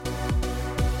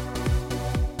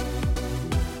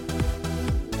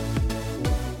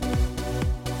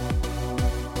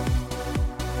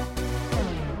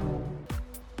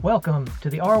Welcome to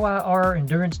the RYR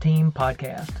Endurance Team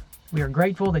podcast. We are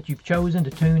grateful that you've chosen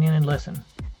to tune in and listen.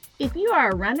 If you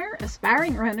are a runner,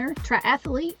 aspiring runner,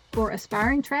 triathlete, or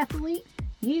aspiring triathlete,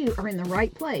 you are in the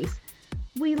right place.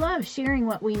 We love sharing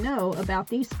what we know about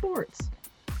these sports.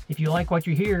 If you like what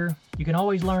you hear, you can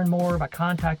always learn more by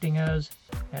contacting us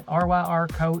at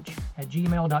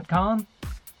ryrcoach@gmail.com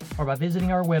or by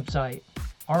visiting our website,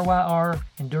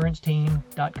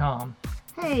 ryrenduranceteam.com.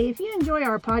 Hey, if you enjoy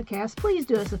our podcast, please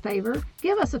do us a favor.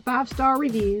 Give us a 5-star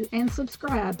review and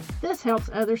subscribe. This helps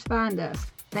others find us.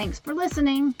 Thanks for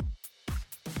listening.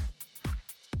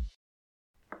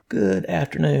 Good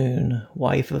afternoon,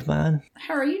 wife of mine.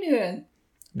 How are you doing?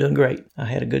 Doing great. I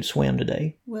had a good swim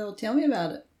today. Well, tell me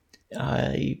about it.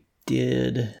 I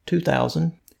did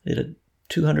 2,000, did a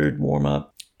 200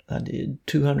 warm-up, I did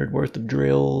 200 worth of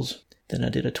drills, then I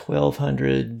did a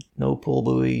 1,200 no pull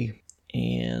buoy,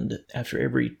 and after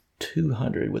every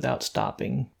 200 without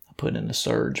stopping, I put in a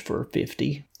surge for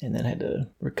 50, and then had to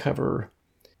recover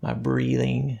my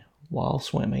breathing while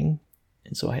swimming.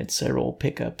 And so I had several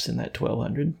pickups in that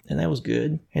 1,200, and that was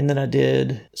good. And then I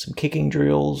did some kicking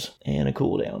drills and a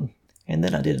cool down. And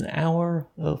then I did an hour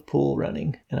of pool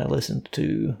running, and I listened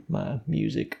to my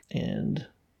music, and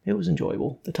it was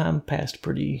enjoyable. The time passed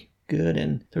pretty good,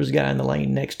 and there was a guy in the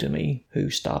lane next to me who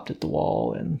stopped at the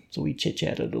wall, and so we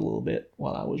chit-chatted a little bit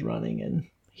while I was running, and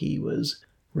he was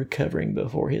recovering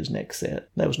before his next set.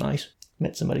 That was nice.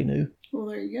 Met somebody new. Well,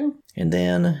 there you go. And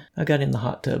then I got in the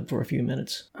hot tub for a few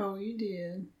minutes. Oh, you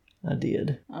did? I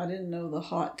did. I didn't know the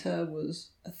hot tub was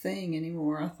a thing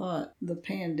anymore. I thought the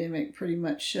pandemic pretty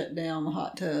much shut down the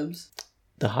hot tubs.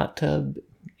 The hot tub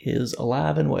is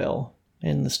alive and well,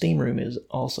 and the steam room is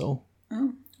also.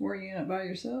 Oh, were you in it by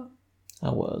yourself? I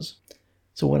was.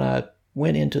 So when I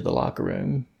went into the locker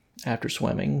room after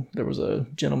swimming, there was a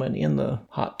gentleman in the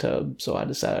hot tub, so I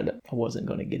decided I wasn't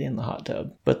going to get in the hot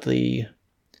tub. But the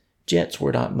jets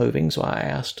were not moving, so I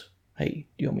asked, "Hey,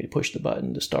 do you want me to push the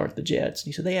button to start the jets?" And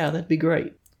he said, "Yeah, that'd be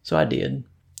great." So I did.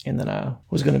 And then I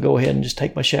was going to go ahead and just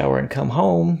take my shower and come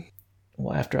home.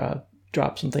 Well, after I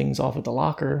dropped some things off at the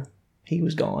locker, he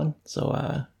was gone. So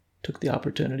I took the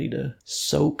opportunity to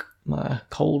soak my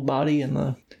cold body in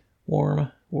the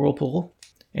warm whirlpool.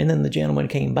 And then the gentleman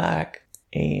came back,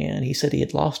 and he said he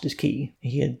had lost his key.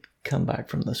 He had come back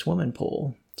from the swimming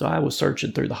pool. So I was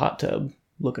searching through the hot tub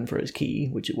looking for his key,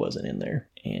 which it wasn't in there.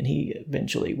 And he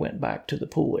eventually went back to the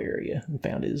pool area and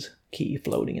found his key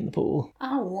floating in the pool.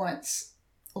 I once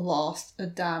lost a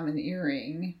diamond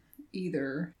earring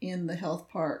either in the health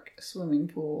park swimming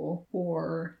pool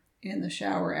or in the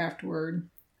shower afterward.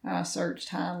 I searched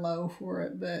high and low for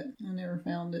it, but I never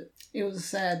found it. It was a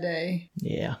sad day.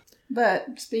 Yeah.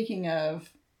 But speaking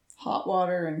of hot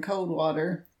water and cold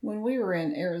water, when we were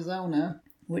in Arizona,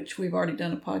 which we've already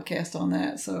done a podcast on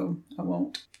that, so I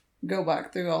won't go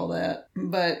back through all that.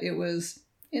 But it was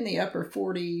in the upper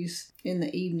 40s in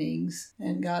the evenings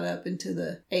and got up into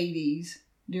the 80s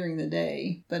during the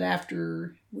day. But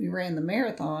after we ran the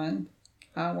marathon,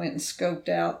 I went and scoped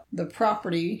out the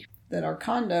property that our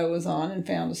condo was on and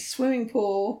found a swimming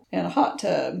pool and a hot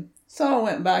tub. So I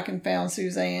went back and found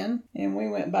Suzanne, and we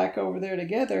went back over there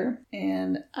together.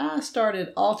 And I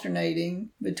started alternating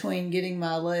between getting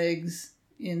my legs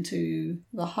into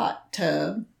the hot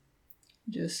tub,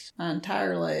 just my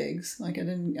entire legs. Like I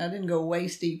didn't go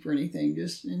waist deep or anything,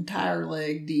 just entire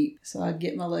leg deep. So I'd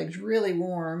get my legs really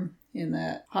warm in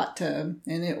that hot tub,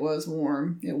 and it was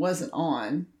warm. It wasn't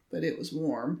on, but it was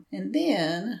warm. And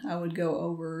then I would go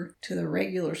over to the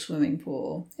regular swimming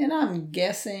pool. And I'm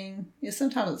guessing,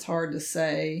 sometimes it's hard to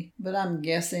say, but I'm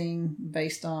guessing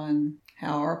based on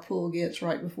how our pool gets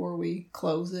right before we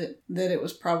close it, that it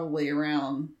was probably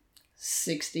around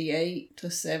 68 to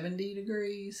 70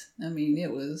 degrees. I mean,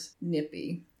 it was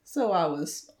nippy. So I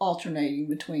was alternating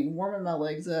between warming my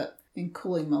legs up and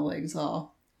cooling my legs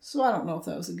off. So I don't know if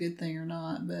that was a good thing or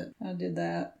not, but I did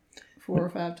that 4 or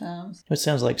 5 times. It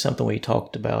sounds like something we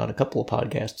talked about a couple of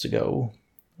podcasts ago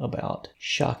about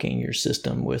shocking your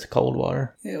system with cold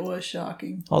water. It was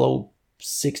shocking. Although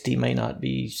 60 may not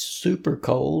be super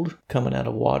cold coming out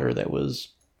of water that was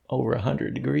over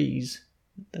 100 degrees.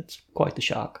 That's quite the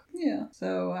shock. Yeah,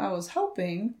 so I was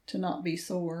hoping to not be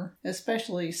sore,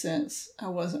 especially since I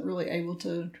wasn't really able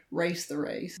to race the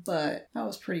race. But I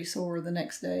was pretty sore the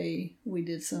next day. We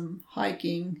did some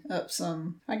hiking up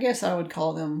some, I guess I would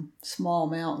call them small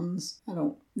mountains. I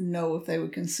don't know if they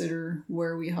would consider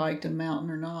where we hiked a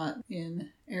mountain or not in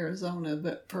Arizona,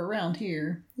 but for around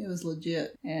here, it was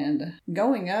legit. And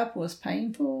going up was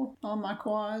painful on my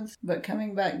quads, but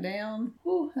coming back down,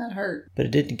 whew, that hurt. But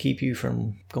it didn't keep you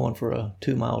from going for a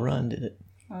 2-mile run, did it?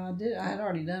 I did. I had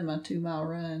already done my 2-mile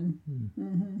run.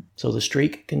 Mm-hmm. So the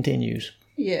streak continues.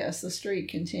 Yes, the streak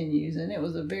continues, and it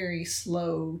was a very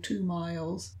slow 2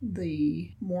 miles the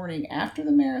morning after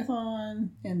the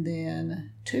marathon, and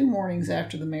then 2 mornings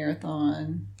after the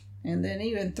marathon, and then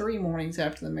even 3 mornings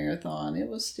after the marathon. It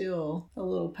was still a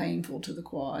little painful to the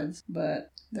quads,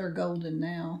 but they're golden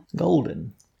now.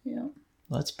 Golden. Yeah.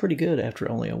 Well, that's pretty good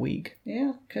after only a week.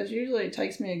 Yeah, because usually it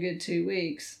takes me a good 2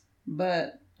 weeks,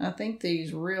 but I think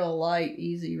these real light,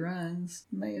 easy runs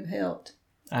may have helped.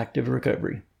 Active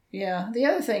recovery. Yeah, the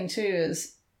other thing too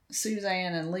is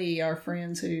Suzanne and Lee, our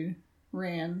friends who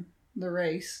ran the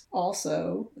race,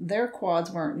 also, their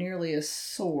quads weren't nearly as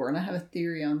sore, and I have a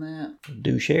theory on that.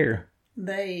 Do share.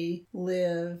 They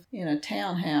live in a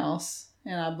townhouse,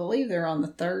 and I believe they're on the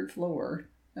 3rd floor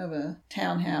of a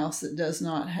townhouse that does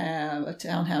not have a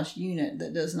townhouse unit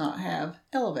that does not have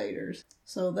elevators.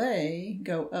 So they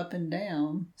go up and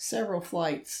down several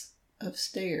flights of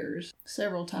stairs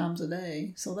several times a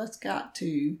day. So that's got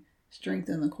to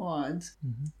strengthen the quads.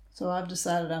 Mm-hmm. So I've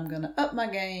decided I'm going to up my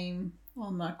game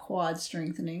on my quad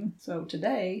strengthening. So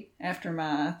today, after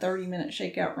my 30-minute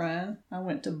shakeout run, I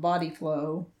went to Body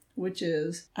Flow, which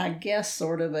is, I guess,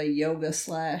 sort of a yoga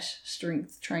 /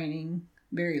 strength training,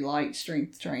 very light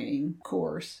strength training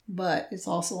course. But it's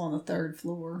also on the 3rd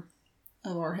floor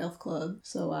of our health club.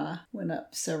 So I went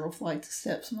up several flights of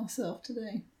steps myself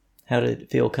today. How did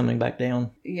it feel coming back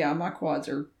down? Yeah, my quads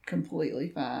are completely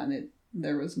fine.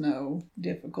 There was no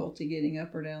difficulty getting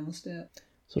up or down the step.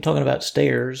 So talking about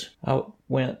stairs, I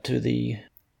went to the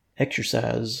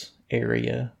exercise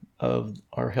area of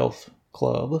our health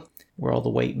club where all the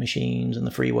weight machines and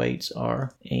the free weights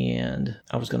are. And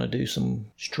I was going to do some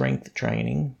strength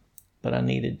training, but I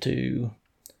needed to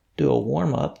do a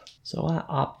warm-up. So I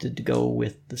opted to go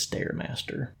with the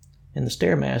Stairmaster. And the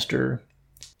Stairmaster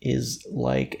is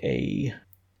like a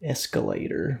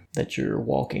escalator that you're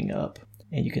walking up,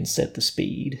 and you can set the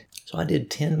speed. So I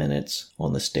did 10 minutes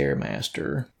on the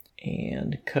Stairmaster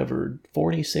and covered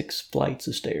 46 flights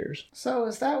of stairs. So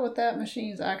is that what that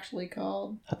machine's actually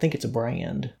called? I think it's a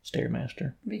brand,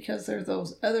 Stairmaster. Because there's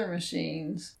those other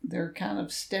machines. They're kind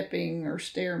of stepping or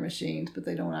stair machines, but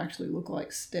they don't actually look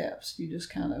like steps. You just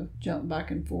kind of jump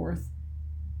back and forth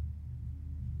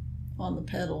on the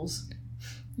pedals.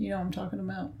 You know what I'm talking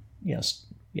about? Yes,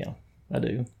 yeah, I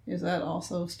do. Is that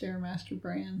also Stairmaster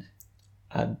brand?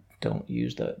 I don't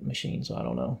use that machine, so I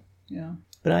don't know. Yeah.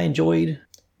 But I enjoyed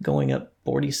going up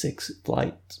 46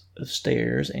 flights of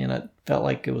stairs, and I felt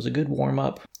like it was a good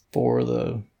warm-up for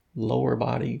the lower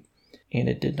body, and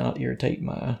it did not irritate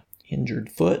my injured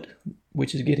foot,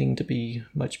 which is getting to be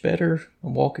much better.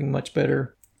 I'm walking much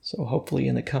better. So hopefully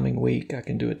in the coming week I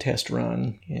can do a test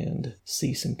run and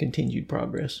see some continued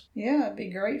progress. Yeah, it'd be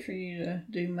great for you to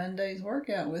do Monday's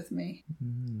workout with me.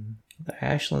 Mm-hmm. The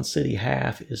Ashland City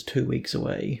half is 2 weeks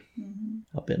away.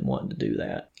 Mm-hmm. I've been wanting to do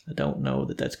that. I don't know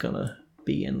that that's going to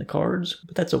be in the cards,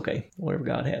 but that's okay. Whatever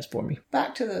God has for me.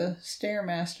 Back to the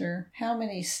Stairmaster. How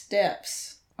many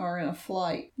steps are in a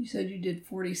flight? You said you did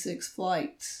 46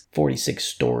 flights. 46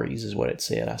 stories is what it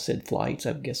said. I said flights.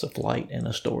 I guess a flight and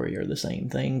a story are the same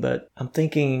thing, but I'm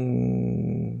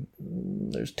thinking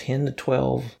there's 10 to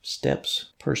 12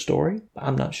 steps per story.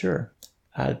 I'm not sure.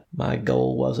 My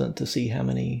goal wasn't to see how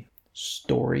many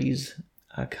stories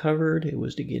I covered. It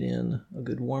was to get in a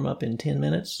good warm-up in 10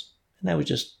 minutes, and that was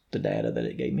just the data that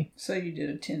it gave me. So you did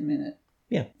a 10-minute.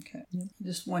 Yeah. Okay. Yeah. I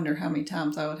just wonder how many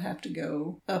times I would have to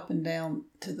go up and down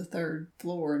to the 3rd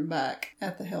floor and back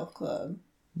at the health club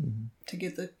to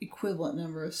get the equivalent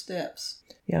number of steps.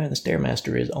 Yeah, and the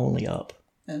Stairmaster is only up.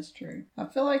 That's true. I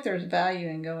feel like there's value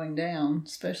in going down,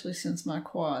 especially since my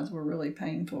quads were really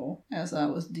painful as I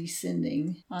was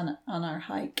descending on our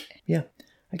hike. Yeah.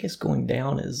 I guess going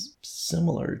down is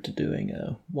similar to doing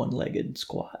a one-legged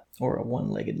squat or a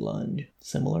one-legged lunge.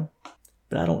 Similar.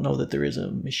 But I don't know that there is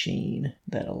a machine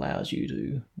that allows you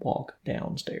to walk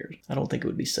downstairs. I don't think it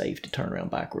would be safe to turn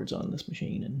around backwards on this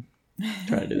machine and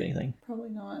try to do anything.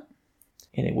 Probably not.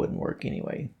 And it wouldn't work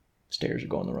anyway. Stairs are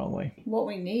going the wrong way. What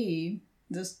we need,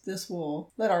 this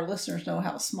will let our listeners know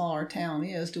how small our town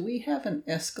is. Do we have an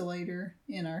escalator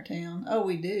in our town? Oh,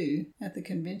 we do, at the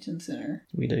convention center.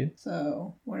 We do.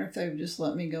 So, wonder if they would just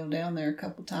let me go down there a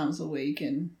couple times a week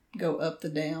and go up the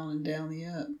down and down the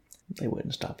up. They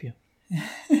wouldn't stop you.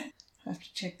 Have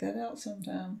to check that out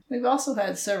sometime. We've also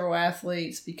had several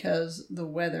athletes, because the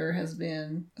weather has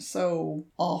been so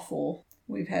awful.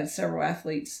 We've had several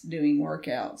athletes doing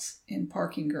workouts in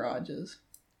parking garages,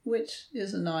 which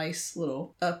is a nice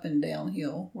little up and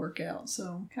downhill workout.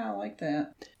 So kind of like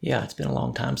that. Yeah, it's been a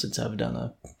long time since I've done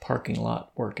a parking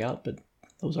lot workout, but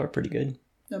those are pretty good.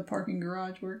 The parking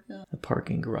garage workout. A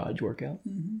parking garage workout.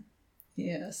 Mm-hmm.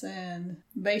 Yes, and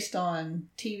based on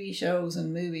TV shows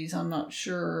and movies, I'm not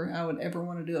sure I would ever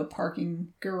want to do a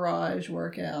parking garage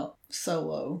workout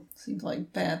solo. Seems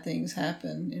like bad things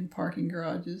happen in parking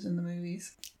garages in the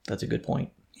movies. That's a good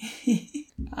point.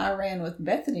 I ran with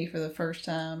Bethany for the first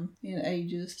time in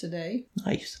ages today.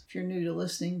 Nice. If you're new to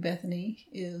listening, Bethany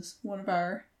is one of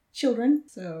our children.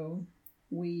 So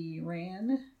we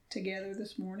ran together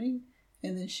this morning,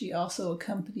 and then she also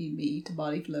accompanied me to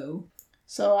Body Flow.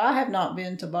 So I have not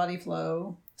been to Body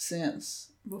Flow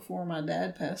since before my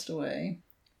dad passed away,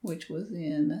 which was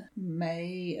in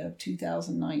May of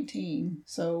 2019.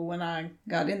 So when I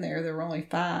got in there were only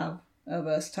 5 of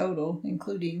us total,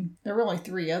 including, there were only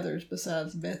 3 others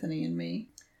besides Bethany and me.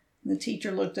 The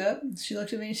teacher looked up, she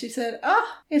looked at me and she said,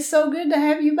 it's so good to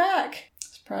have you back.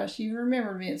 Surprised you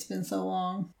remembered me, it's been so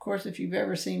long. Of course, if you've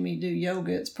ever seen me do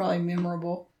yoga, it's probably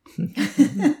memorable.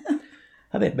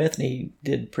 I bet Bethany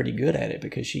did pretty good at it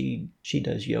because she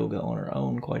does yoga on her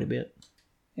own quite a bit.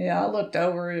 Yeah, I looked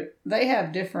over it. They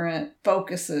have different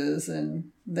focuses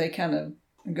and they kind of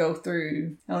go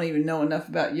through. I don't even know enough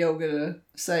about yoga to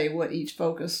say what each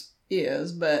focus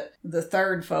is, but the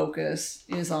third focus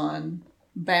is on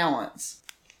balance.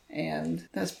 And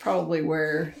that's probably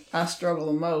where I struggle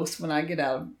the most when I get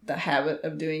out of the habit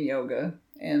of doing yoga.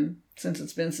 And since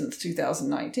it's been since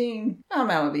 2019,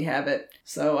 I'm out of the habit.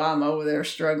 So I'm over there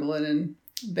struggling, and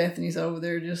Bethany's over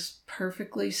there just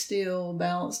perfectly still,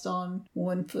 balanced on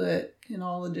one foot in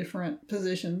all the different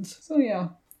positions. So yeah,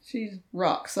 she's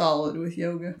rock solid with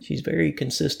yoga. She's very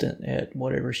consistent at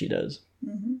whatever she does.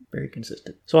 Mm-hmm. Very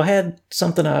consistent. So I had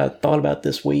something I thought about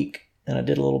this week, and I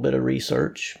did a little bit of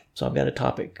research. So I've got a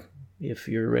topic if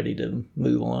you're ready to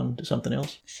move on to something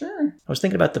else. Sure. I was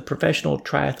thinking about the Professional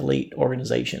Triathlete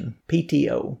Organization,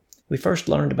 PTO. We first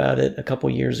learned about it a couple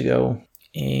years ago,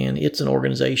 and it's an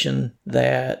organization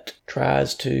that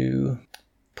tries to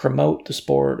promote the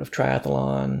sport of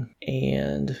triathlon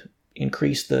and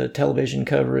increase the television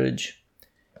coverage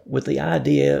with the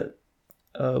idea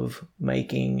of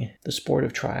making the sport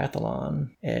of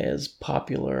triathlon as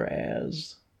popular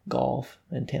as golf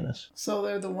and tennis. So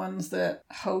they're the ones that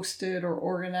hosted or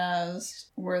organized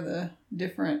where the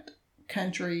different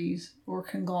countries or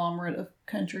conglomerate of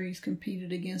countries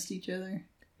competed against each other?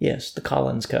 Yes, the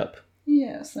Collins Cup.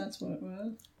 Yes, that's what it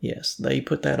was. Yes, they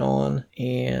put that on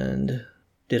and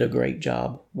did a great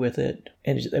job with it.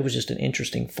 And it was just an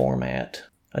interesting format.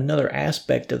 Another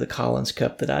aspect of the Collins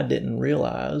Cup that I didn't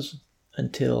realize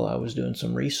until I was doing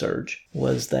some research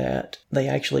was that they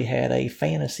actually had a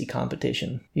fantasy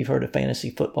competition. You've heard of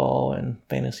fantasy football and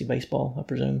fantasy baseball, I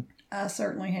presume? I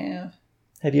certainly have.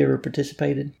 Have you ever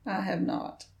participated? I have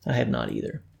not. I have not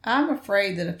either. I'm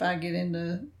afraid that if I get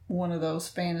into one of those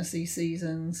fantasy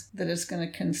seasons, that it's going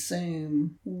to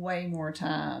consume way more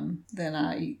time than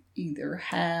I either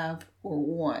have or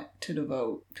want to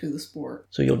devote to the sport.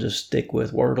 So you'll just stick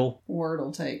with Wordle?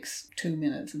 Wordle takes 2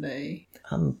 minutes a day.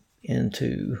 I'm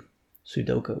into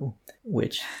Sudoku,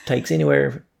 which takes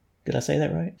anywhere... Did I say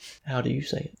that right? How do you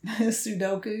say it?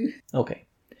 Sudoku. Okay.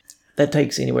 That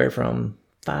takes anywhere from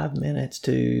 5 minutes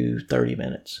to 30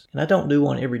 minutes. And I don't do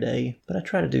one every day, but I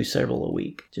try to do several a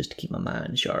week just to keep my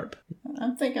mind sharp.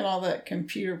 I'm thinking all that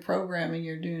computer programming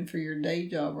you're doing for your day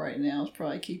job right now is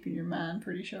probably keeping your mind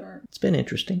pretty sharp. It's been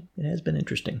interesting. It has been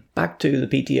interesting. Back to the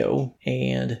PTO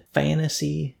and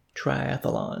fantasy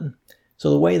triathlon. So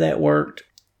the way that worked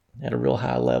at a real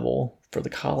high level for the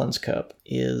Collins Cup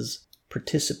is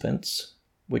participants,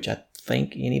 which I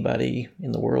think anybody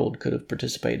in the world could have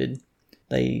participated.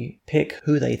 They pick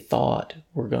who they thought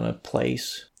were going to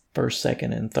place first,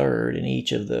 second, and third in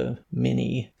each of the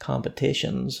mini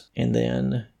competitions. And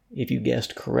then if you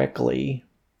guessed correctly,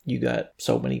 you got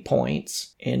so many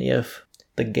points. And if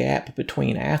the gap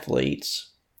between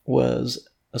athletes was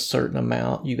a certain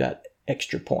amount, you got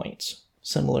extra points,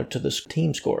 similar to the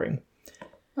team scoring.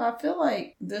 I feel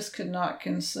like this could not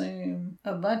consume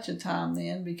a bunch of time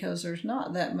then, because there's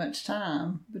not that much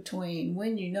time between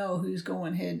when you know who's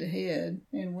going head to head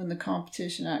and when the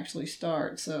competition actually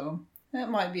starts. So that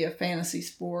might be a fantasy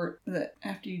sport that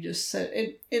after you just set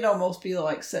it, it'd almost be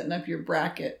like setting up your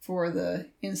bracket for the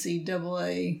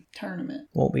NCAA tournament.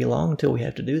 Won't be long until we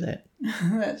have to do that.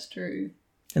 That's true.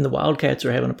 And the Wildcats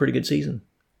are having a pretty good season.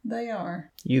 They are.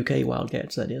 UK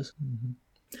Wildcats, that is.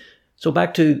 Mm-hmm. So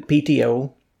back to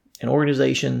PTO, an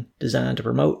organization designed to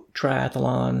promote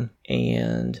triathlon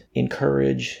and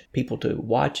encourage people to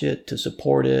watch it, to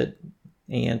support it,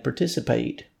 and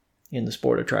participate in the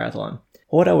sport of triathlon.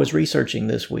 What I was researching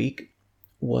this week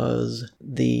was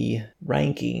the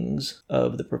rankings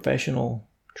of the Professional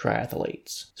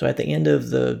triathletes. So at the end of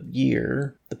the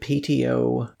year, the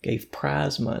PTO gave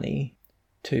prize money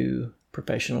to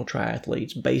professional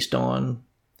triathletes based on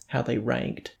how they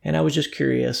ranked. And I was just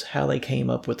curious how they came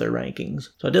up with their rankings.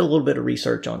 So I did a little bit of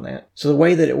research on that. So the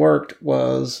way that it worked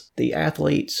was the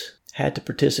athletes had to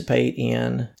participate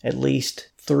in at least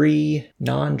 3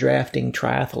 non-drafting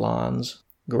triathlons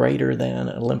greater than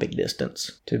Olympic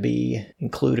distance to be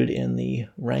included in the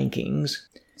rankings.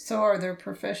 So are there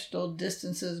professional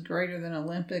distances greater than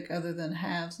Olympic other than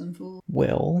halves and fulls?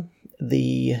 Well,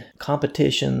 the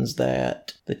competitions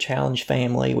that the Challenge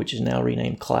family, which is now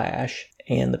renamed Clash,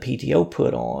 and the PTO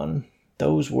put on,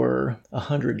 those were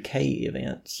 100K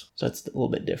events. So that's a little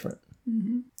bit different.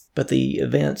 Mm-hmm. But the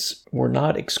events were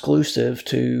not exclusive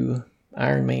to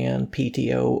Ironman,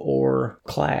 PTO, or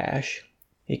Clash.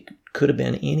 It could have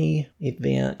been any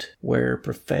event where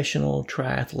professional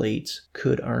triathletes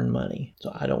could earn money.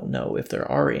 So I don't know if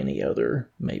there are any other.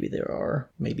 Maybe there are.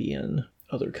 Maybe in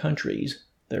other countries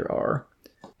there are.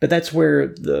 But that's where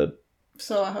the...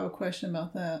 So I have a question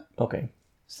about that. Okay.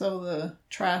 So the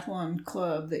triathlon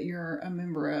club that you're a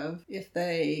member of, if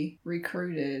they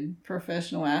recruited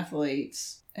professional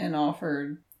athletes and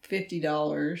offered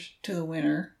 $50 to the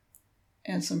winner,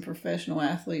 and some professional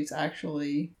athletes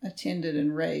actually attended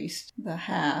and raced the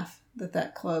half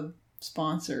that club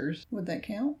sponsors, would that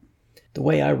count? The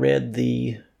way I read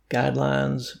the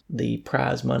guidelines, the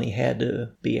prize money had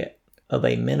to be of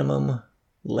a minimum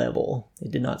level.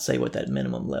 It did not say what that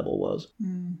minimum level was.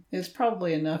 It's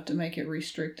probably enough to make it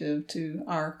restrictive to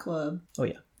our club. Oh,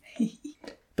 yeah.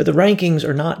 But the rankings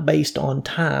are not based on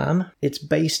time. It's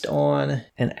based on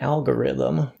an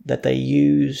algorithm that they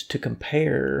use to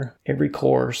compare every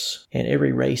course and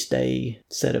every race day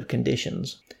set of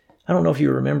conditions. I don't know if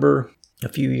you remember, a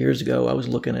few years ago, I was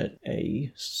looking at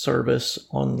a service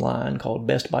online called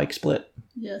Best Bike Split.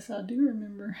 Yes, I do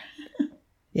remember.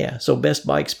 Yeah, so Best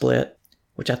Bike Split,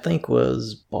 which I think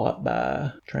was bought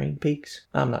by Train Peaks.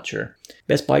 I'm not sure.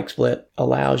 Best Bike Split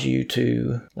allows you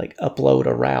to upload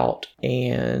a route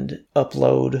and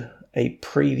upload a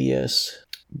previous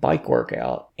bike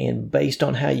workout. And based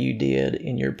on how you did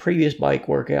in your previous bike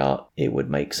workout, it would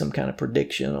make some kind of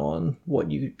prediction on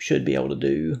what you should be able to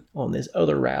do on this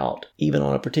other route, even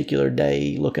on a particular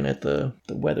day, looking at the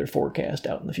weather forecast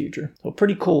out in the future. So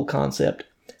pretty cool concept.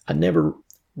 I never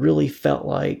really felt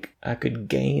like I could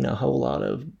gain a whole lot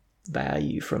of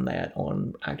value from that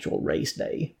on actual race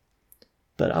day.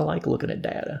 But I like looking at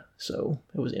data, so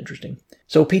it was interesting.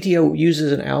 So PTO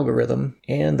uses an algorithm,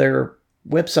 and their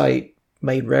website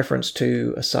made reference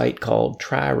to a site called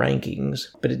TriRankings,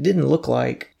 but it didn't look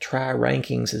like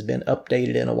TriRankings has been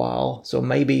updated in a while, so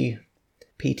maybe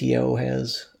PTO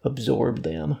has absorbed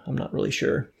them. I'm not really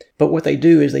sure. But what they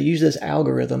do is they use this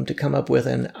algorithm to come up with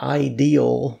an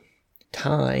ideal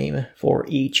time for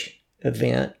each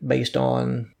event based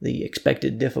on the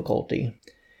expected difficulty.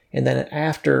 And then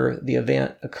after the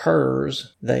event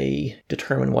occurs, they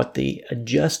determine what the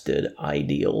adjusted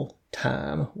ideal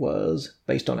time was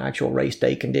based on actual race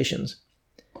day conditions.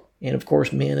 And of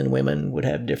course, men and women would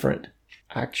have different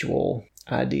actual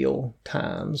ideal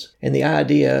times. And the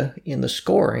idea in the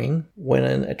scoring, when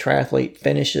a triathlete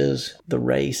finishes the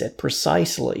race at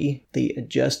precisely the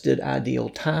adjusted ideal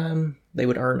time, they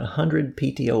would earn 100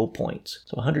 PTO points.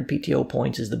 So 100 PTO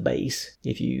points is the base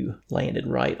if you landed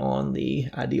right on the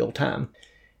ideal time.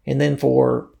 And then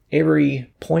for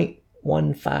every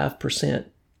 0.15%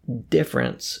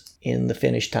 difference in the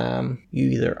finish time, you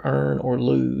either earn or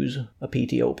lose a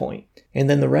PTO point. And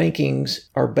then the rankings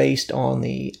are based on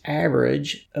the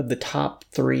average of the top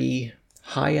 3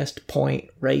 highest point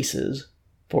races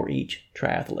for each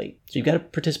triathlete. So you've got to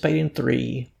participate in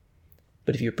 3.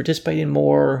 But if you participate in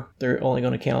more, they're only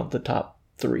going to count the top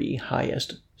 3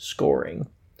 highest scoring.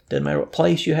 Doesn't matter what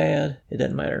place you had. It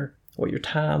doesn't matter what your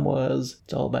time was.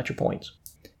 It's all about your points.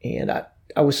 And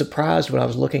I was surprised when I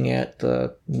was looking at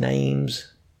the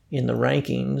names in the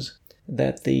rankings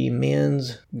that the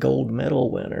men's gold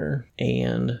medal winner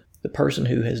and the person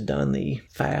who has done the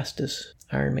fastest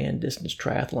Ironman distance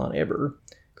triathlon ever,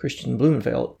 Christian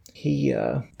Blumenfeld, he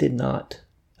did not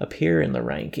appear in the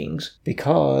rankings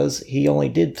because he only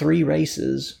did 3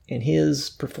 races, and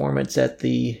his performance at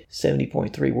the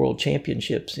 70.3 World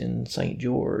Championships in St.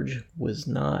 George was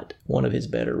not one of his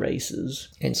better races,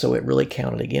 and so it really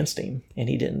counted against him, and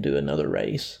he didn't do another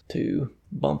race to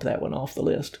bump that one off the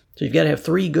list. So you've got to have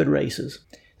 3 good races.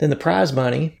 Then the prize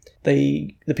money,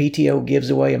 the PTO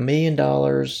gives away $1 million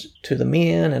to the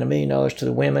men and $1 million to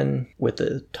the women, with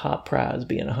the top prize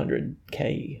being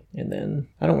 $100K. And then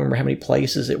I don't remember how many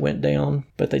places it went down,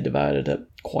 but they divided up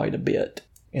quite a bit.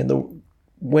 And the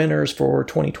winners for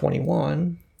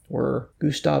 2021 were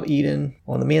Gustav Iden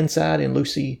on the men's side and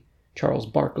Lucy Charles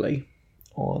Barkley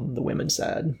on the women's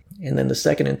side. And then the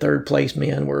second and third place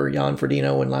men were Jan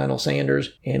Frodeno and Lionel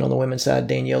Sanders, and on the women's side,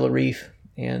 Daniela Ryf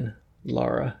and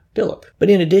Laura Philipp. But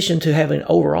in addition to having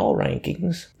overall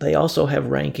rankings, they also have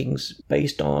rankings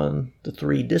based on the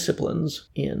 3 disciplines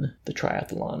in the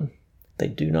triathlon. They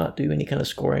do not do any kind of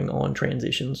scoring on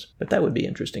transitions, but that would be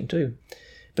interesting too.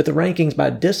 But the rankings by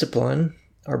discipline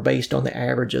are based on the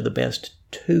average of the best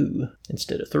 2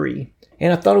 instead of 3.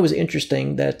 And I thought it was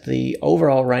interesting that the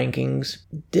overall rankings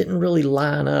didn't really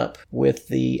line up with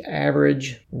the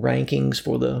average rankings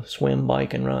for the swim,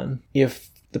 bike, and run. If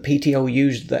the PTO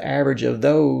used the average of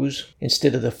those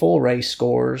instead of the full race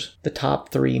scores, the top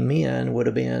 3 men would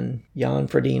have been Jan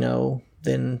Frodeno,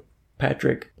 then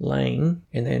Patrick Lane,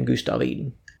 and then Gustav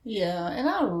Iden. Yeah, and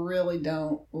I really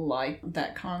don't like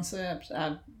that concept.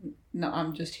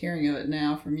 I'm just hearing of it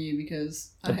now from you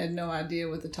because I had no idea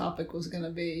what the topic was going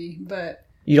to be. But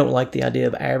you don't like the idea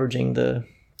of averaging the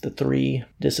 3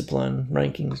 discipline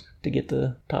rankings to get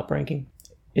the top ranking?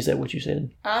 Is that what you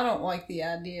said? I don't like the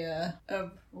idea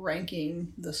of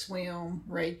ranking the swim,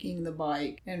 ranking the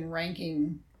bike, and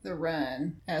ranking the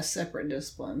run as separate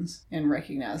disciplines and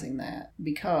recognizing that,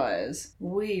 because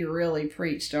we really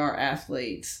preach to our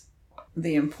athletes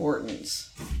the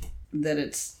importance that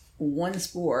it's one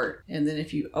sport, and then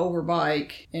if you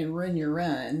overbike and ruin your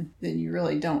run, then you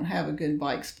really don't have a good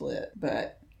bike split.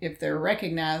 But if they're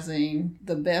recognizing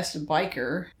the best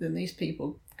biker, then these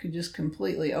people could just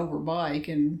completely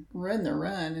overbike and run the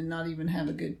run and not even have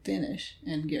a good finish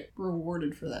and get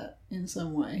rewarded for that in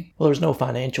some way. Well, there's no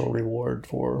financial reward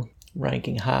for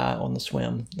ranking high on the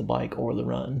swim, the bike, or the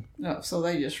run. Oh, so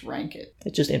they just rank it.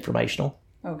 It's just informational.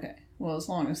 Okay. Well, as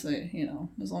long as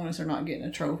as long as they're not getting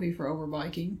a trophy for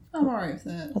overbiking, I'm all right with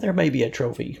that. Well, there may be a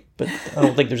trophy, but I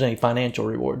don't think there's any financial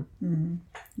reward. Mm-hmm.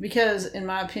 Because, in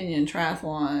my opinion,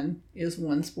 triathlon is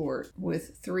one sport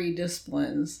with 3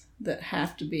 disciplines that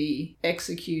have to be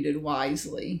executed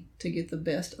wisely to get the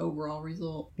best overall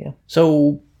result. Yeah.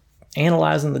 So,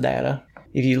 analyzing the data,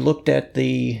 if you looked at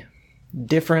the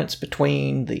difference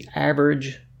between the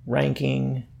average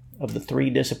ranking of the 3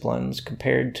 disciplines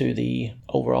compared to the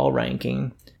overall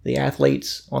ranking, the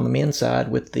athletes on the men's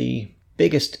side with the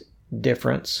biggest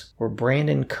difference were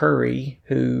Brandon Curry,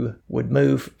 who would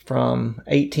move from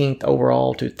 18th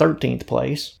overall to 13th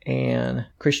place, and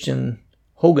Christian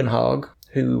Hogenhaug,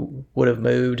 who would have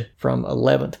moved from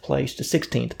 11th place to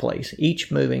 16th place,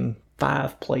 each moving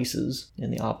 5 places in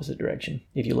the opposite direction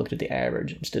if you looked at the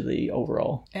average instead of the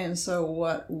overall. And so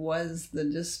what was the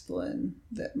discipline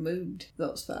that moved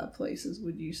those 5 places,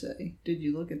 would you say? Did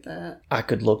you look at that? I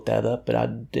could look that up, but I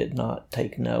did not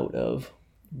take note of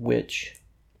which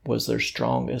was their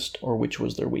strongest or which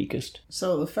was their weakest.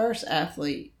 So the first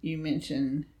athlete you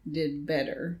mentioned did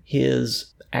better.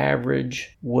 His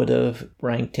average would have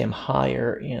ranked him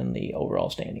higher in the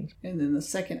overall standings. And then the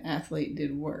second athlete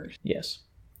did worse. Yes.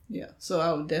 Yeah, so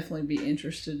I would definitely be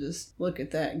interested to look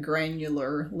at that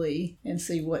granularly and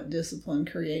see what discipline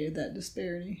created that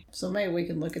disparity. So maybe we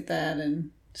can look at that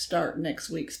and start next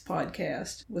week's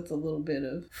podcast with a little bit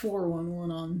of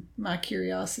 411 on my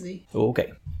curiosity.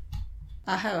 Okay.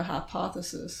 I have a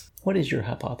hypothesis. What is your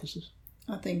hypothesis?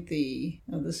 I think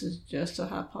this is just a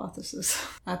hypothesis.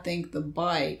 I think the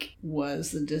bike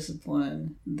was the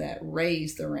discipline that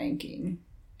raised the ranking.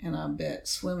 And I bet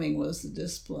swimming was the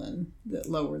discipline that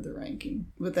lowered the ranking.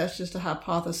 But that's just a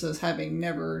hypothesis, having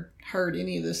never heard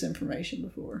any of this information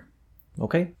before.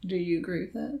 Okay. Do you agree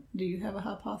with that? Do you have a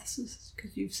hypothesis?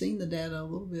 Because you've seen the data a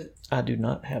little bit. I do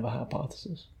not have a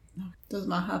hypothesis. Does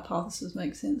my hypothesis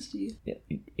make sense to you?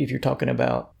 If you're talking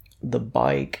about the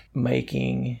bike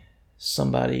making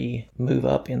somebody move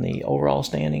up in the overall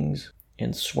standings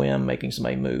and swim making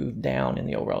somebody move down in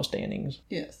the overall standings.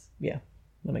 Yes. Yeah,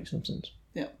 that makes some sense.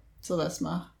 Yeah. So that's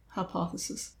my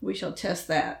hypothesis. We shall test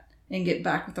that and get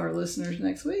back with our listeners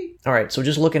next week. All right, so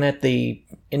just looking at the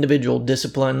individual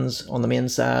disciplines on the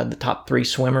men's side, the top 3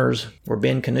 swimmers were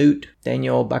Ben Kanute,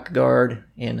 Daniel Bækkegård,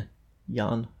 and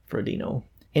Jan Frodeno.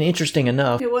 And interesting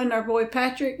enough... It wasn't our boy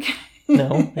Patrick?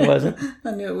 No, it wasn't.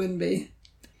 I knew it wouldn't be.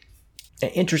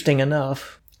 Interesting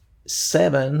enough,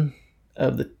 7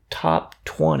 of the top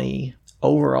 20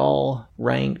 overall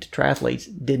ranked triathletes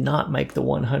did not make the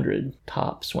 100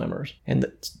 top swimmers. And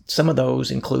some of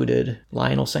those included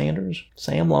Lionel Sanders,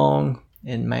 Sam Long,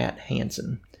 and Matt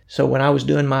Hansen. So when I was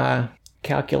doing my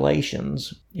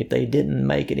calculations, if they didn't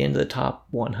make it into the top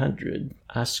 100,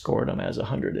 I scored them as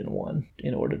 101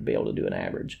 in order to be able to do an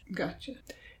average. Gotcha.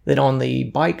 Then on the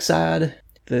bike side,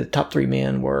 the top 3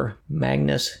 men were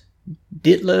Magnus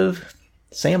Ditlev,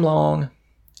 Sam Long,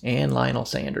 and Lionel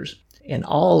Sanders. And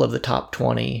all of the top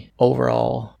 20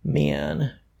 overall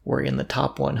men were in the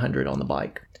top 100 on the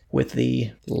bike, with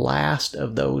the last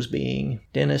of those being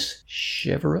Dennis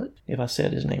Cheverett, if I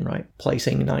said his name right,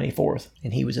 placing 94th,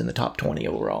 and he was in the top 20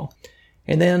 overall.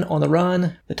 And then on the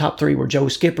run, the top 3 were Joe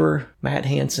Skipper, Matt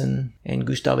Hansen, and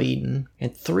Gustav Iden.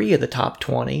 And 3 of the top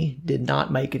 20 did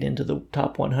not make it into the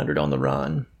top 100 on the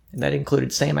run. And that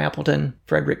included Sam Appleton,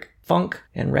 Frederick Funk,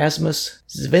 and Rasmus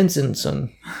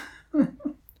Svensson.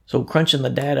 So crunching the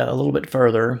data a little bit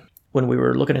further, when we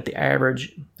were looking at the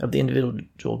average of the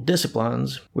individual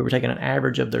disciplines, we were taking an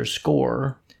average of their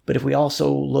score. But if we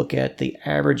also look at the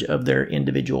average of their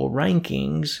individual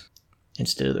rankings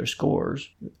instead of their scores,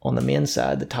 on the men's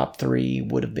side, the top 3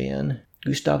 would have been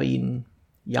Gustav Iden,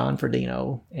 Jan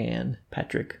Frodeno, and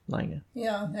Patrick Lange.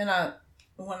 Yeah, and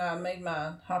when I made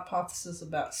my hypothesis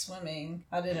about swimming,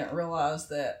 I didn't realize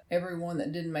that everyone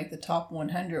that didn't make the top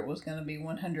 100 was going to be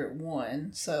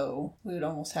 101. So we would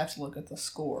almost have to look at the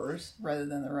scores rather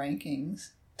than the rankings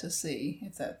to see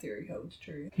if that theory holds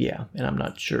true. Yeah, and I'm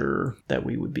not sure that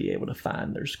we would be able to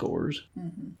find their scores.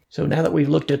 Mm-hmm. So now that we've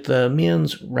looked at the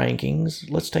men's rankings,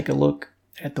 let's take a look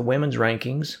at the women's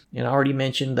rankings. And I already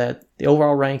mentioned that the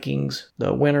overall rankings,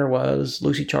 the winner was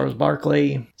Lucy Charles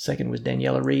Barclay, second was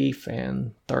Daniela Reef,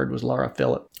 and third was Laura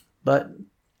Phillip. But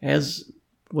as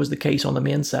was the case on the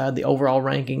men's side, the overall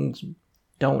rankings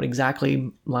don't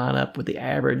exactly line up with the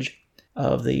average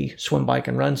of the swim, bike,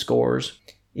 and run scores.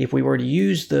 If we were to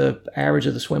use the average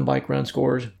of the swim, bike, run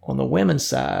scores on the women's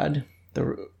side,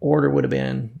 the order would have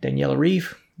been Daniela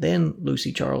Reef, then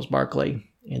Lucy Charles Barclay,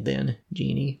 and then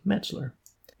Jeannie Metzler.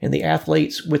 And the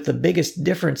athletes with the biggest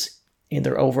difference in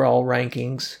their overall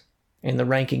rankings and the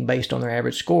ranking based on their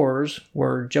average scores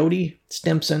were Jody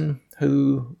Stimson,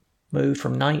 who moved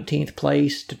from 19th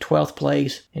place to 12th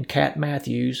place, and Kat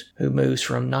Matthews, who moves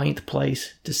from 9th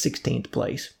place to 16th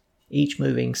place, each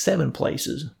moving 7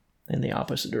 places in the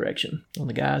opposite direction. On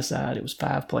the guys' side, it was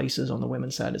 5 places. On the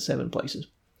women's side, it's 7 places.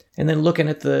 And then looking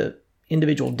at the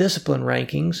individual discipline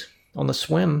rankings, on the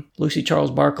swim, Lucy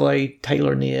Charles Barclay,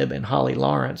 Taylor Knibb, and Holly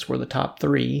Lawrence were the top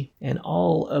 3, and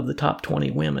all of the top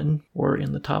 20 women were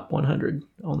in the top 100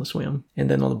 on the swim. And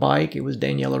then on the bike, it was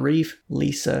Daniela Reef,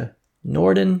 Lisa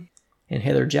Norden, and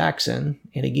Heather Jackson.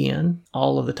 And again,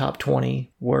 all of the top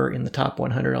 20 were in the top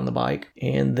 100 on the bike.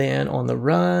 And then on the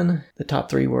run, the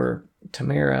top 3 were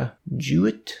Tamara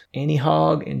Jewett, Annie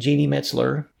Hogg, and Jeannie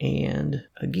Metzler. And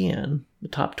again, the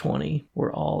top 20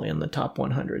 were all in the top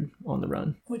 100 on the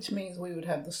run. Which means we would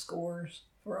have the scores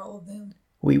for all of them.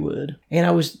 We would. And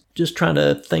I was just trying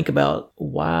to think about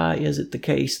why is it the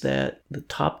case that the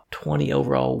top 20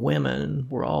 overall women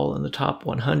were all in the top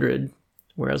 100,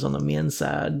 whereas on the men's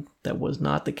side, that was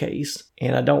not the case.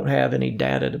 And I don't have any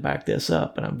data to back this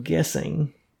up, and I'm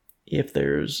guessing if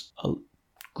there's a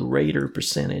greater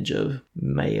percentage of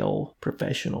male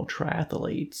professional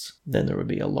triathletes, then there would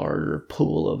be a larger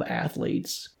pool of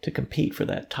athletes to compete for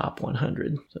that top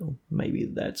 100. So maybe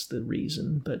that's the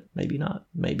reason, but maybe not.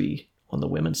 Maybe on the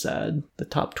women's side, the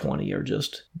top 20 are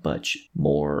just much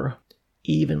more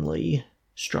evenly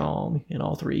strong in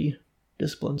all 3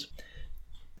 disciplines.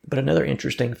 But another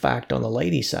interesting fact on the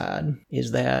ladies' side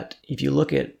is that if you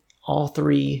look at all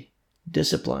 3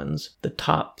 disciplines, the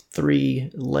top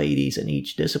 3 ladies in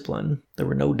each discipline, there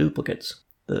were no duplicates.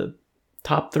 The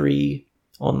top 3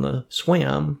 on the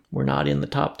swim were not in the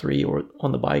top 3 or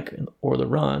on the bike or the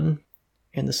run.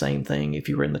 And the same thing if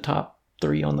you were in the top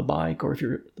 3 on the bike or if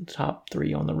you're the top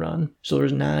 3 on the run. So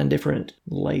there's 9 different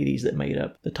ladies that made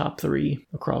up the top 3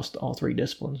 across all 3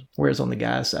 disciplines. Whereas on the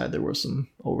guys' side, there were some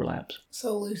overlaps.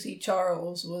 So Lucy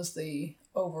Charles was the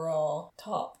overall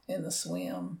top in the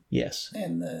swim. Yes.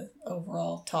 And the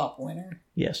overall top winner.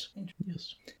 Yes.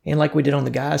 Yes. And like we did on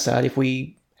the guys' side, if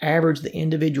we average the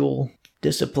individual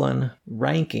discipline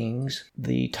rankings,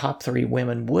 the top 3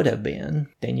 women would have been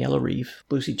Daniela Reef,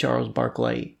 Lucy Charles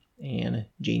Barclay, and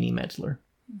Jeannie Metzler.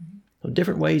 Mm-hmm. So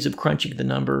different ways of crunching the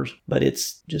numbers, but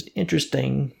it's just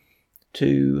interesting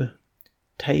to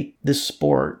take this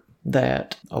sport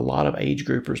that a lot of age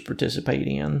groupers participate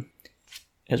in,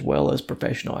 as well as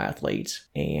professional athletes,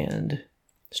 and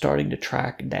starting to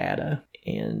track data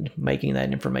and making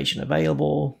that information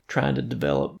available, trying to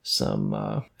develop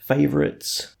some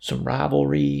favorites, some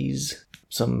rivalries,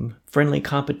 some friendly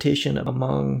competition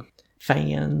among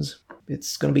fans.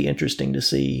 It's going to be interesting to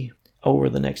see over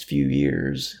the next few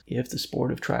years if the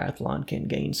sport of triathlon can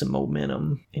gain some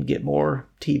momentum and get more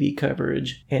TV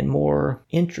coverage and more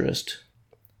interest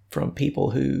from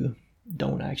people who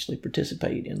don't actually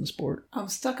participate in the sport. I'm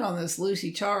stuck on this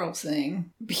Lucy Charles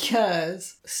thing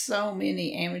because so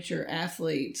many amateur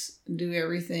athletes do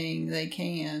everything they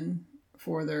can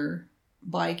for their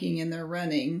biking and their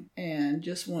running and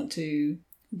just want to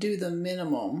do the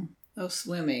minimum of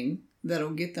swimming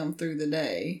that'll get them through the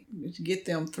day, to get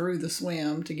them through the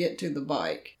swim, to get to the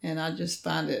bike. And I just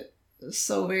find it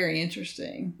so very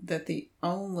interesting that the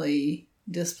only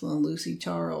discipline Lucy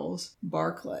Charles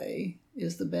Barclay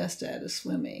is the best at is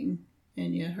swimming,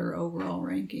 and yet her overall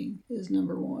ranking is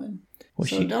number 1. Well,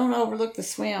 so don't overlook the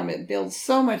swim. It builds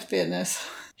so much fitness.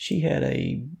 She had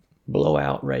a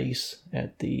blowout race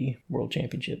at the World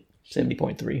Championship,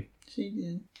 70.3. She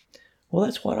did. Well,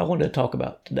 that's what I wanted to talk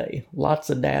about today. Lots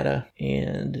of data,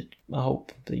 and I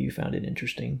hope that you found it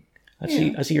interesting.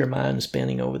 I see your mind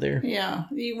spinning over there. Yeah.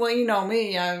 Well, you know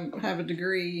me. I have a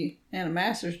degree and a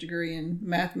master's degree in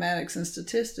mathematics and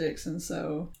statistics, and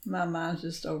so my mind's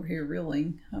just over here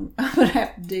reeling. I'm going to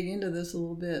have to dig into this a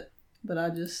little bit, but I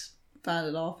just find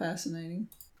it all fascinating.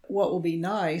 What will be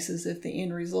nice is if the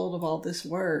end result of all this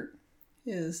work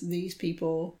is these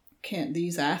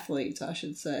athletes, I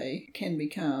should say, can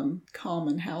become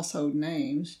common household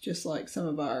names, just like some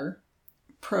of our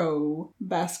pro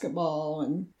basketball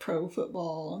and pro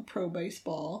football and pro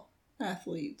baseball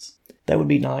athletes. That would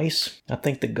be nice. I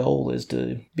think the goal is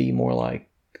to be more like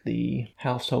the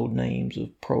household names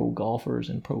of pro golfers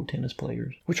and pro tennis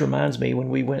players. Which reminds me, when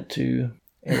we went to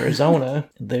Arizona,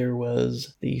 there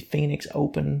was the Phoenix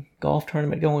Open golf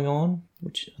tournament going on,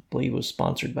 which I believe was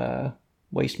sponsored by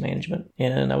Waste Management.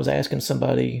 And I was asking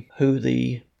somebody who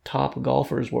the top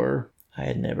golfers were. I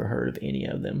had never heard of any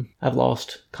of them. I've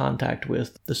lost contact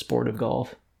with the sport of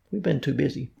golf. We've been too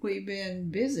busy. We've been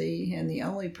busy, and the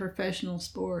only professional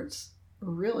sports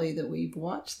really that we've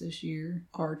watched this year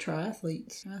are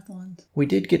triathlons. We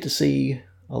did get to see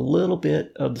a little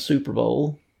bit of the Super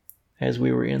Bowl as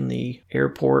we were in the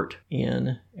airport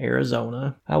in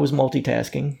Arizona. I was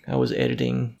multitasking. I was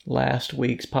editing last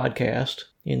week's podcast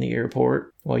in the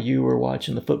airport while you were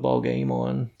watching the football game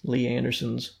on Lee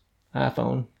Anderson's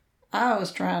iPhone. I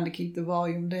was trying to keep the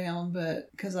volume down,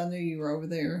 but because I knew you were over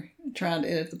there trying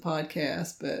to edit the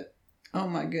podcast, but oh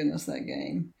my goodness, that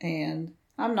game. And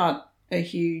I'm not a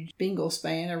huge Bengals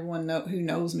fan. Everyone who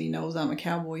knows me knows I'm a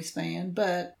Cowboys fan,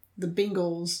 but the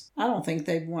Bengals, I don't think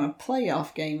they've won a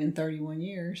playoff game in 31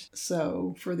 years.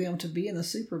 So for them to be in the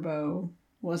Super Bowl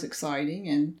was exciting,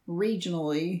 and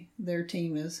regionally, their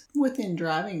team is within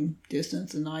driving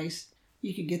distance.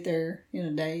 You could get there in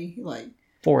a day, like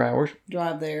 4 hours.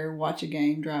 Drive there, watch a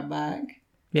game, drive back.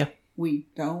 Yeah. We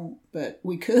don't, but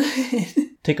we could.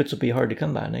 Tickets will be hard to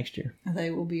come by next year.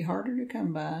 They will be harder to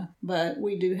come by. But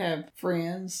we do have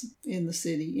friends in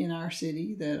our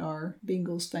city, that are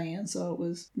Bengals fans. So it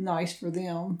was nice for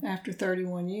them, after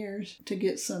 31 years, to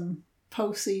get some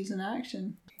postseason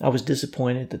action. I was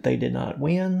disappointed that they did not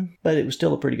win, but it was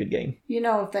still a pretty good game. You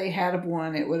know, if they had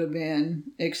won, it would have been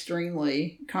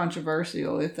extremely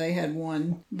controversial if they had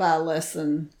won by less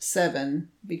than 7,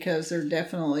 because there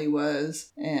definitely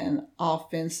was an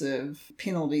offensive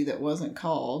penalty that wasn't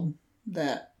called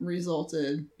that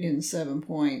resulted in 7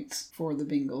 points for the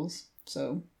Bengals.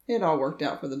 So it all worked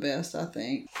out for the best, I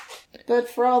think. But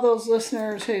for all those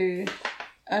listeners who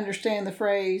understand the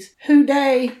phrase, "Who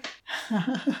dey?"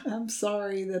 I'm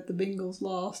sorry that the Bengals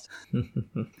lost.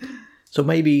 So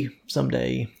maybe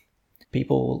someday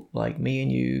people like me and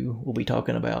you will be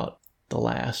talking about the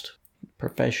last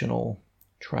professional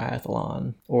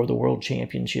triathlon or the World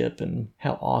Championship and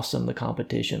how awesome the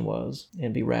competition was,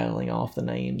 and be rattling off the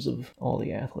names of all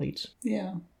the athletes.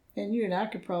 Yeah. And you and I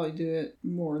could probably do it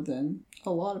more than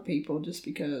a lot of people, just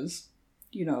because,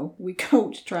 we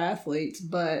coach triathletes,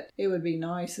 but it would be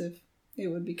nice if it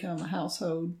would become a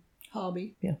household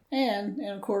hobby. Yeah. And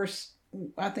of course,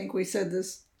 I think we said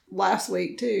this last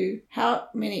week too, how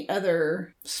many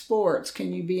other sports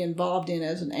can you be involved in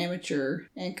as an amateur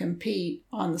and compete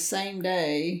on the same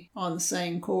day, on the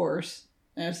same course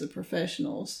as the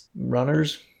professionals?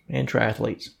 Runners and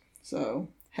triathletes. So,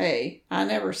 hey, I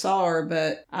never saw her,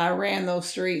 but I ran those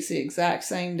streets the exact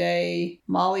same day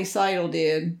Molly Seidel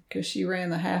did, because she ran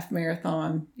the half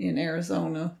marathon in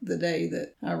Arizona the day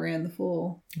that I ran the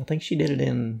full. I think she did it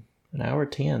in an hour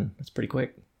 10. That's pretty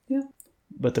quick. Yeah.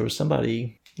 But there was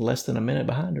somebody less than a minute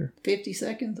behind her. 50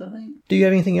 seconds, I think. Do you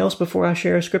have anything else before I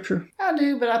share a scripture? I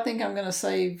do, but I think I'm going to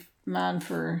save mine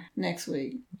for next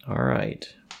week. All right.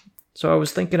 So I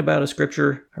was thinking about a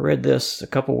scripture. I read this a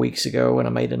couple weeks ago, and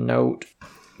I made a note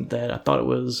that I thought it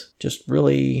was just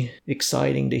really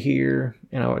exciting to hear,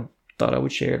 and I thought I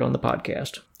would share it on the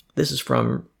podcast. This is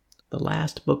from the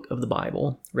last book of the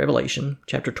Bible, Revelation,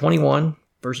 chapter 21,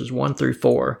 verses 1 through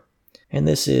 4. And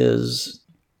this is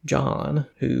John,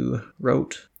 who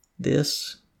wrote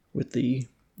this with the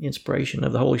inspiration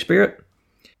of the Holy Spirit.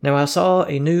 Now I saw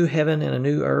a new heaven and a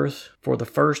new earth, for the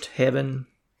first heaven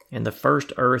and the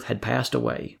first earth had passed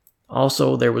away.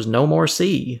 Also there was no more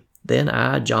sea. Then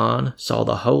I, John, saw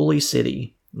the holy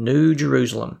city, New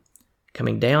Jerusalem,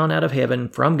 coming down out of heaven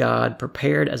from God,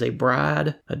 prepared as a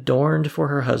bride adorned for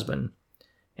her husband.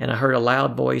 And I heard a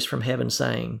loud voice from heaven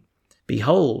saying,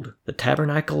 Behold, the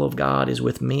tabernacle of God is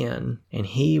with men, and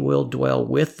he will dwell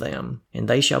with them, and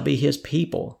they shall be his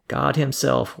people. God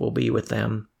himself will be with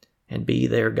them, and be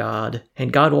their God.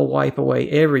 And God will wipe away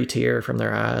every tear from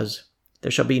their eyes.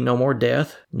 There shall be no more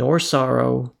death, nor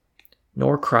sorrow,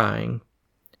 nor crying.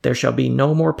 There shall be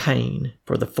no more pain,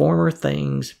 for the former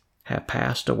things have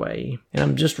passed away. And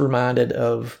I'm just reminded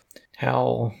of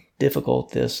how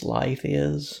difficult this life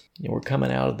is. We're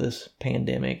coming out of this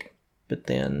pandemic, but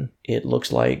then it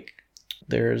looks like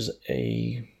there's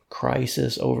a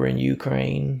crisis over in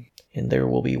Ukraine, and there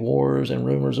will be wars and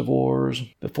rumors of wars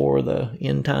before the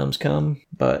end times come.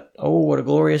 But oh, what a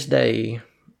glorious day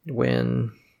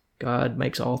when God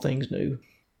makes all things new.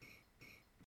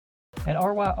 At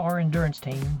RYR Endurance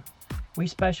Team, we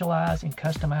specialize in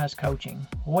customized coaching.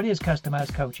 What is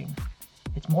customized coaching?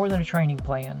 It's more than a training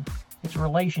plan. It's a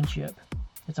relationship.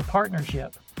 It's a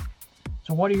partnership.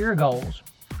 So what are your goals?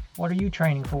 What are you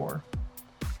training for?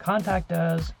 Contact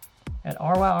us at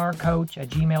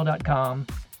ryrcoach@gmail.com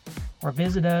or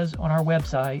visit us on our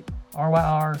website,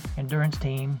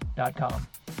 ryrenduranceteam.com.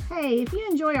 Hey, if you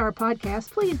enjoy our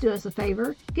podcast, please do us a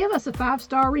favor. Give us a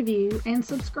 5-star review and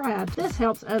subscribe. This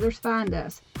helps others find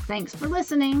us. Thanks for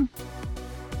listening.